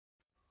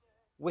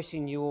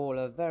Wishing you all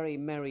a very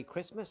Merry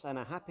Christmas and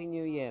a Happy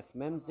New Year from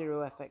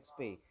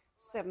M0FXB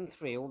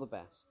 73. All the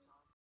best.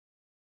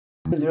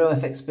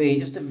 M0FXB,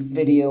 just a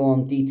video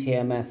on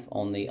DTMF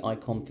on the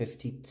ICOM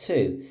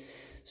 52.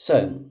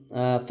 So,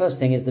 first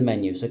thing is the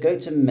menu. So go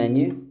to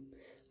Menu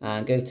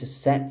and go to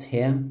Set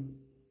here.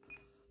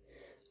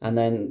 And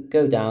then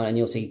go down and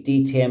you'll see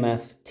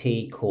DTMF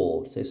T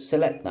chord. So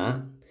select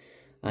that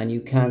and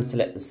you can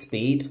select the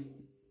speed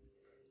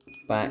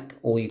back,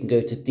 or you can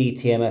go to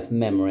DTMF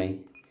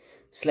memory.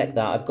 Select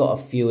that. I've got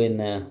a few in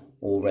there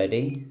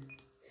already.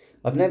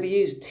 I've never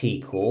used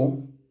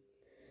T-core.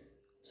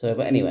 So,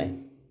 but anyway,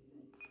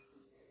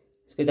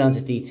 let's go down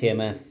to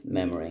DTMF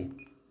memory.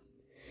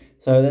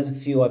 So there's a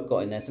few I've got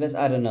in there. So let's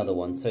add another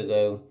one. So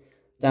go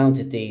down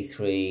to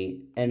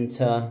D3,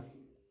 enter,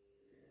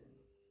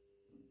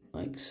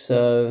 like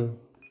so,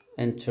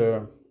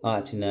 enter,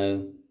 actually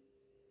no,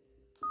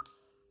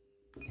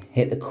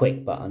 hit the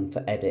quick button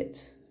for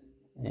edit.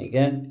 There you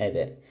go,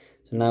 edit.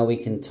 So now we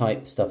can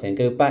type stuff in.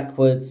 Go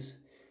backwards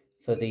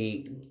for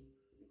the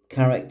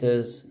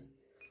characters,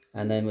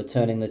 and then we're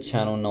turning the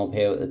channel knob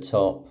here at the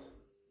top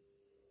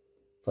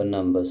for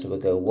numbers. So we'll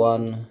go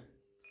 1,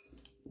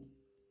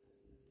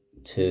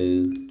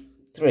 2,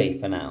 3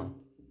 for now.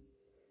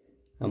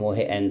 And we'll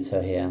hit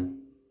enter here.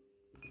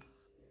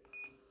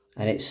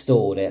 And it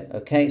stored it.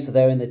 Okay, so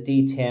they're in the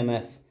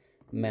DTMF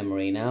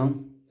memory now.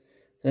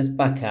 So let's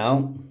back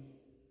out.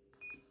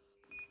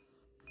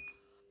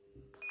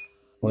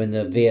 We're in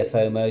the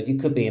VFO mode. You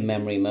could be in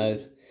memory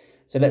mode.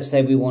 So let's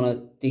say we want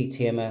a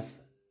DTMF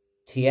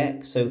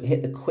TX. So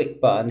hit the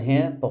quick button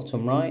here,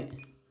 bottom right.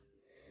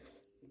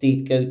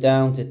 Go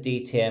down to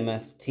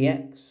DTMF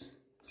TX.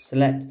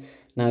 Select.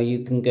 Now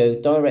you can go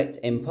direct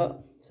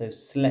input. So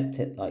select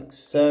it like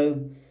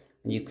so.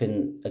 And you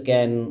can,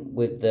 again,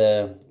 with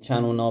the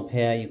channel knob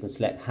here, you can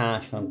select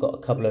hash. I've got a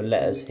couple of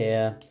letters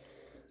here.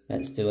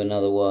 Let's do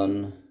another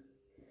one.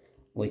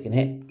 We can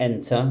hit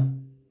enter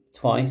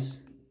twice.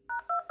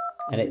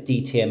 And it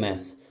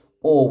DTMFs,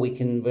 or we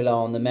can rely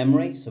on the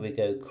memory. So we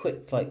go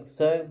quick like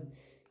so,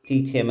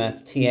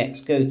 DTMF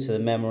TX, go to the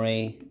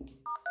memory,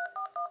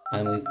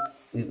 and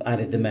we've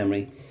added the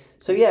memory.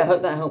 So yeah, I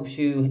hope that helps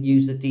you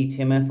use the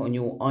DTMF on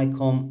your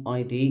ICOM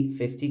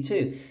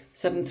ID-52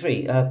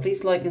 73.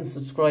 Please like and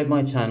subscribe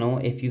my channel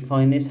if you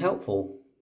find this helpful.